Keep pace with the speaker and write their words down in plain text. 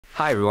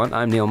Hi everyone,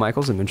 I'm Neil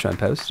Michaels of Moonshine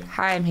Post.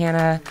 Hi, I'm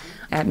Hannah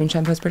at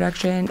Moonshine Post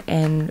Production,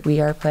 and we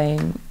are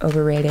playing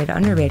Overrated,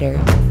 Underrated.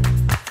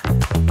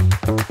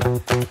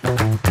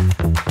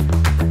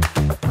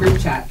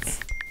 Group chats.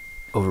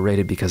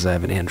 Overrated because I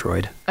have an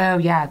Android. Oh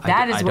yeah,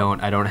 I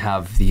don't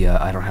have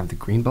the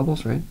green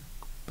bubbles, right?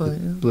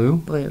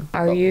 Blue.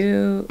 Are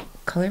you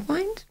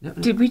colorblind? No.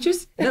 Did we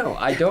just? No,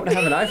 I don't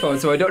have an iPhone,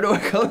 so I don't know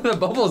what color the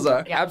bubbles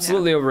are. Yeah,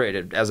 Absolutely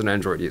overrated as an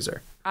Android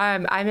user.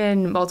 I'm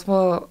in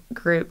multiple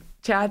group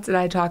chats, and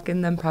I talk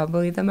in them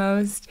probably the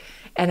most,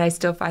 and I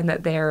still find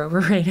that they are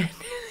overrated.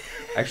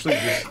 Actually,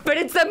 But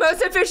it's the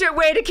most efficient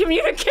way to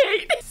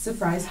communicate.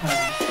 Surprise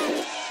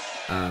hug.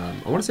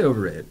 I want to say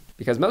overrated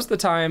because most of the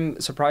time,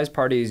 surprise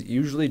parties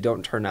usually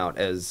don't turn out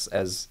as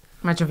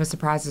Much of a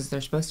surprise as they're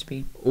supposed to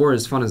be. or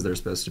as fun as they're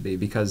supposed to be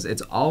because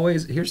it's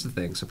always, here's the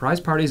thing, surprise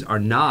parties are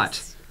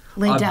not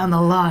Lay down the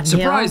law,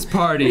 surprise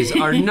parties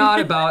are not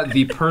about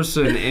the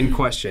person in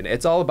question.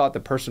 It's all about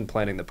the person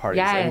planning the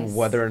parties and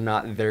whether or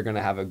not they're going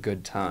to have a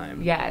good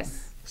time.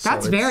 Yes. So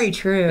That's very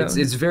true.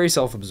 It's very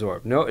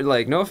self-absorbed. No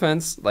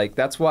offense. Like,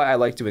 that's why I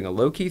like doing a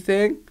low-key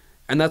thing,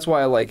 and that's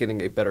why I like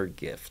getting a better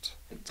gift.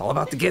 It's all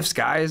about the gifts,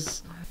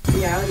 guys.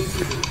 Reality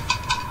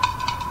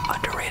TV.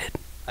 Underrated.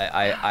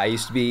 I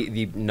used to be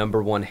the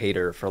 #1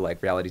 hater for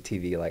like reality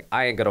TV. Like,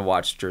 I ain't gonna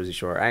watch Jersey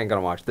Shore. I ain't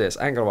gonna watch this.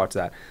 I ain't gonna watch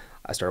that.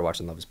 I started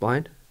watching Love Is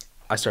Blind.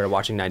 I started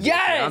watching 90 Day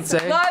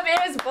Fiancé. Love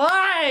is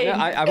blind. Yeah,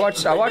 I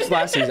watched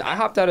last season. I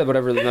hopped out of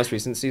whatever the most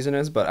recent season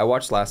is, but I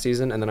watched last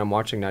season, and then I'm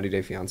watching 90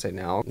 Day Fiancé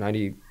now.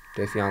 90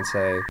 Day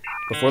Fiancé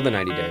before the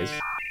 90 days,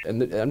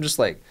 and I'm just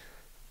like,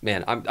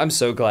 man, I'm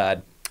so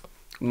glad.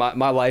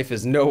 My life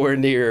is nowhere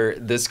near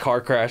this car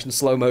crash in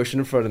slow motion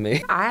in front of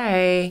me.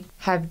 I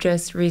have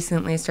just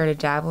recently started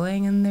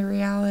dabbling in the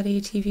reality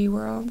TV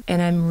world,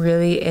 and I'm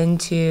really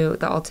into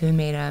The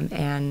Ultimatum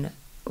and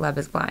Love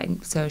Is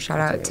Blind. So shout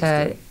out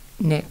to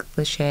Nick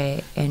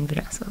Lachey and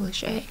Vanessa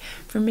Lachey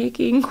for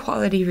making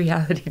quality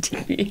reality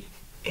TV.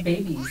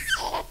 Babies.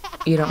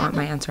 You don't want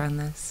my answer on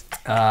this?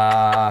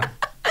 Not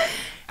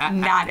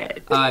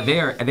it.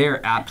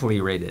 They're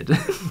aptly rated.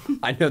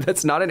 I know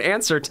that's not an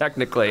answer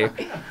technically.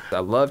 I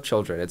love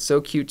children. It's so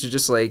cute to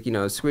just like,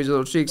 squeeze your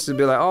little cheeks and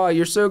be like, oh,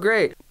 you're so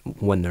great.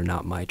 When they're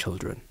not my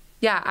children.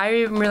 Yeah,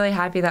 I'm really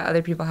happy that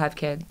other people have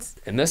kids.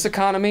 In this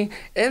economy,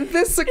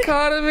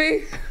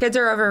 kids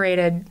are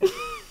overrated.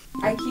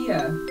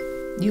 IKEA.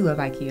 You love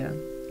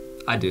IKEA.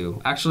 I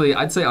do. Actually,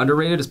 I'd say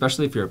underrated,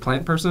 especially if you're a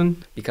plant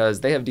person, because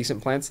they have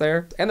decent plants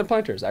there. And their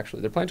planters,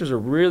 actually. Their planters are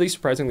really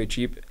surprisingly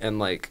cheap and,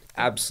 like,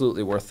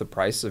 absolutely worth the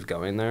price of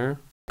going there.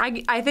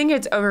 I think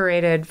it's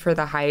overrated for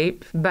the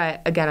hype,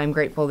 but again, I'm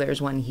grateful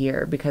there's one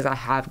here because I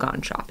have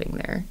gone shopping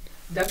there.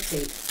 Duct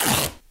tape.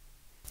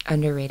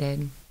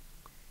 Underrated.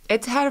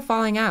 It's had a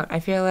falling out. I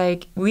feel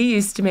like we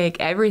used to make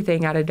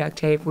everything out of duct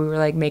tape. We were,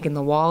 like, making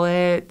the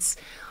wallets.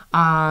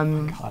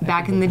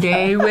 Back in the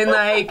day when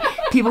like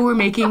people were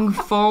making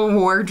full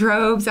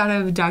wardrobes out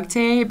of duct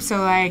tape. So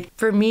like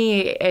for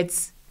me,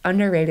 it's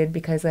underrated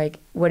because like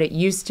what it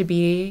used to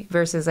be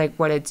versus like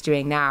what it's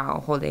doing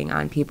now, holding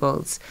on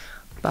people's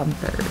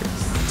bumpers.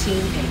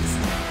 Teen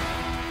Angst.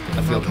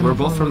 I feel we're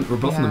both from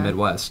the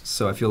Midwest,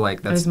 so I feel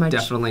like that's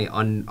definitely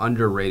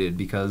underrated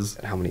because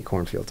how many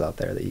cornfields out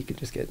there that you could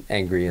just get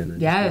angry in and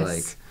just be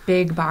like,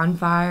 big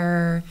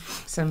bonfire,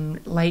 some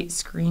light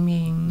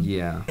screaming.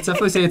 Yeah. I'd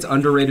definitely say it's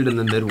underrated in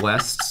the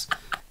Midwest.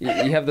 You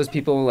have those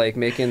people like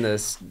making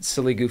this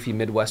silly, goofy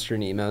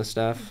Midwestern emo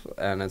stuff,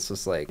 and it's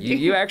just like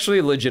you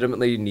actually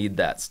legitimately need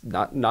that.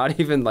 Not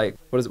even like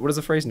what is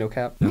the phrase? No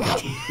cap. No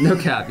cap. No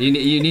cap. You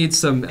need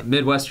some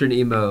Midwestern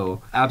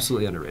emo.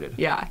 Absolutely underrated.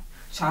 Yeah.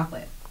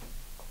 Chocolate.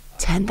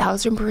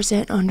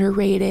 10,000%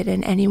 underrated,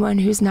 and anyone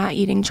who's not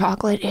eating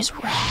chocolate is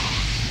wrong.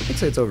 I'd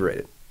say it's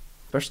overrated.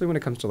 Especially when it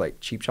comes to like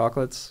cheap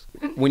chocolates.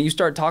 When you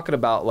start talking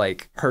about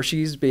like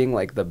Hershey's being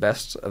like the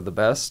best of the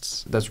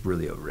best, that's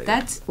really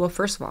overrated. Well,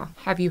 first of all,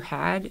 have you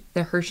had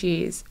the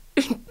Hershey's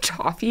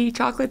toffee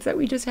chocolates that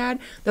we just had?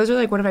 Those are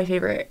like one of my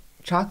favorite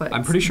chocolates.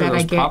 I'm pretty sure that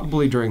was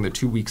probably during the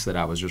 2 weeks that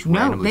I was just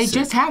randomly they sick.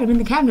 just had them in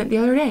the cabinet the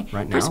other day.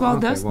 Right now? First of all,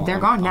 Okay, they're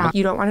gone now.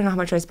 You don't want to know how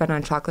much I spend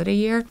on chocolate a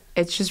year.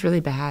 It's just really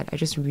bad. I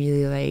just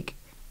really like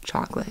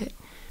chocolate.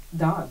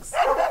 Dogs.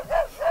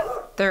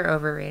 They're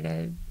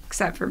overrated,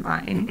 except for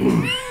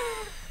mine.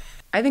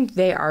 I think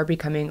they are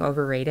becoming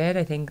overrated.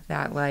 I think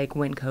that like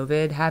when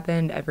COVID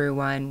happened,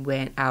 everyone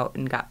went out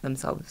and got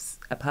themselves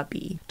a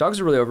puppy. Dogs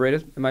are really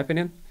overrated, in my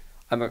opinion.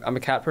 I'm a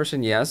cat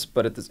person, yes,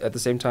 but at the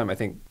same time, I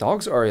think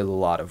dogs are a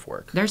lot of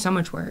work. They're so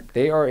much work.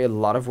 They are a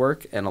lot of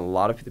work, and a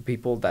lot of the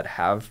people that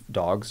have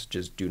dogs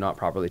just do not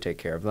properly take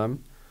care of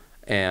them.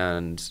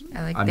 And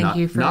I'm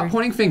not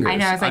pointing fingers. I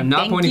know. I was like, I'm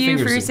not thank you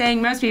for fingers.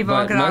 saying most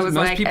people, because I was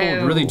most like, people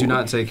really do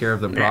not take care of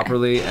them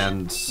properly,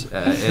 and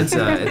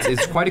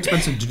it's quite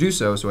expensive to do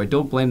so. So I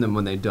don't blame them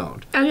when they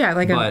don't. Oh yeah,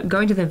 like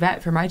going to the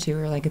vet for my two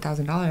are like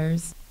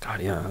 $1,000.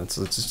 God, yeah, it's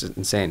just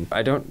insane.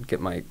 I don't get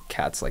my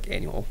cats like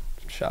annual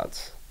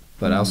shots,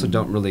 but I also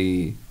don't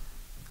really.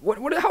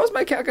 How is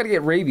my cat gonna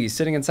get rabies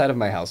sitting inside of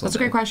my house? That's a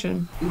great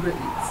question. Uber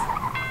Eats.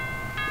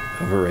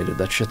 Overrated.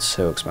 That shit's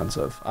so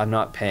expensive. I'm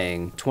not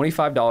paying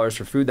 $25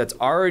 for food that's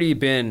already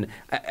been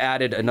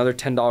added another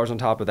 $10 on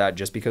top of that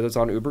just because it's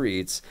on Uber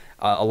Eats,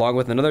 along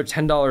with another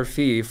 $10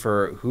 fee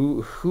for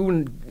who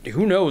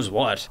knows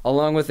what,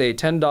 along with a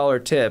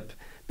 $10 tip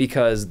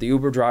because the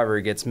Uber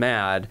driver gets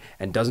mad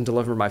and doesn't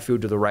deliver my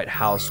food to the right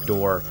house,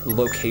 door,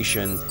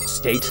 location,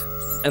 state,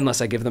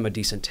 unless I give them a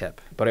decent tip.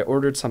 But I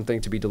ordered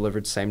something to be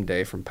delivered same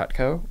day from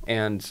Petco,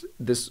 and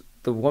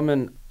the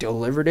woman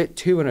delivered it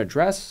to an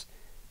address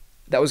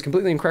that was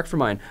completely incorrect for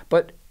mine.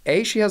 But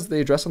A, she has the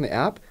address on the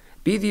app.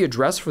 B, the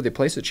address for the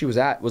place that she was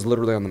at was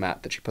literally on the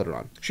map that she put it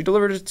on. She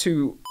delivered it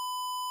to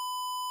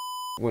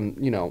when,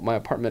 my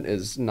apartment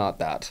is not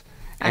that.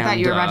 I thought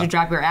you were about to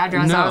drop your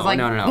address. No, I was like,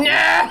 no.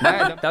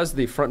 That was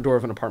the front door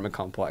of an apartment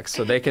complex.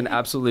 So they can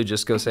absolutely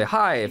just go say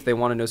hi if they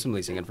want to know some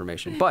leasing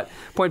information. But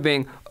point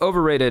being,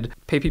 overrated,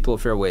 pay people a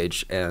fair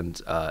wage,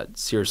 and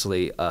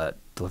seriously,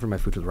 deliver my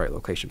food to the right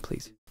location,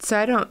 please. So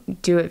I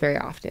don't do it very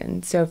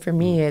often. So for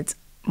me, it's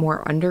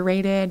more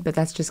underrated, but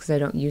that's just because I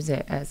don't use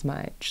it as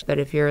much. But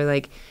if you're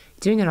like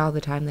doing it all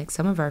the time, like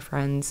some of our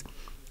friends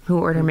who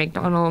order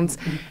McDonald's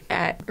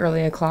at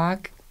early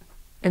o'clock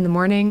in the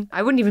morning,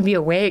 I wouldn't even be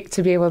awake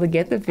to be able to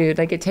get the food.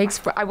 Like it takes,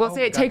 I will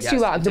say it takes too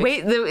long.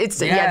 Here's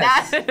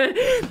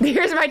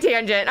my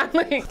tangent. I'm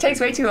like, it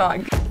takes way too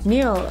long.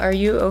 Neil, are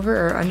you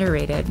over or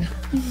underrated?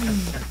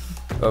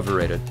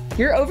 Overrated.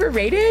 You're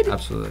overrated?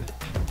 Absolutely.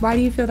 Why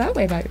do you feel that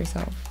way about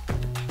yourself?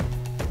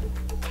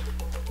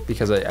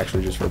 Because I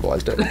actually just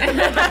verbalized it.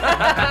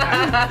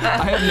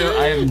 I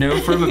have no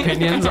firm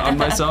opinions on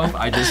myself.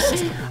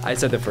 I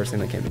said the first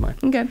thing that came to mind.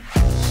 Okay.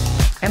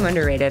 I'm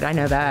underrated. I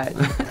know that.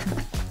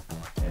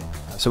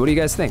 So what do you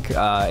guys think?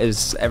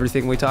 Is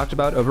everything we talked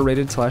about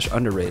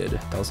overrated/underrated?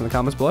 Tell us in the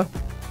comments below.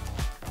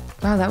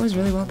 Wow, that was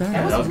really well done.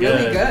 That was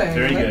really good.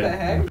 Very What good. the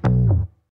heck?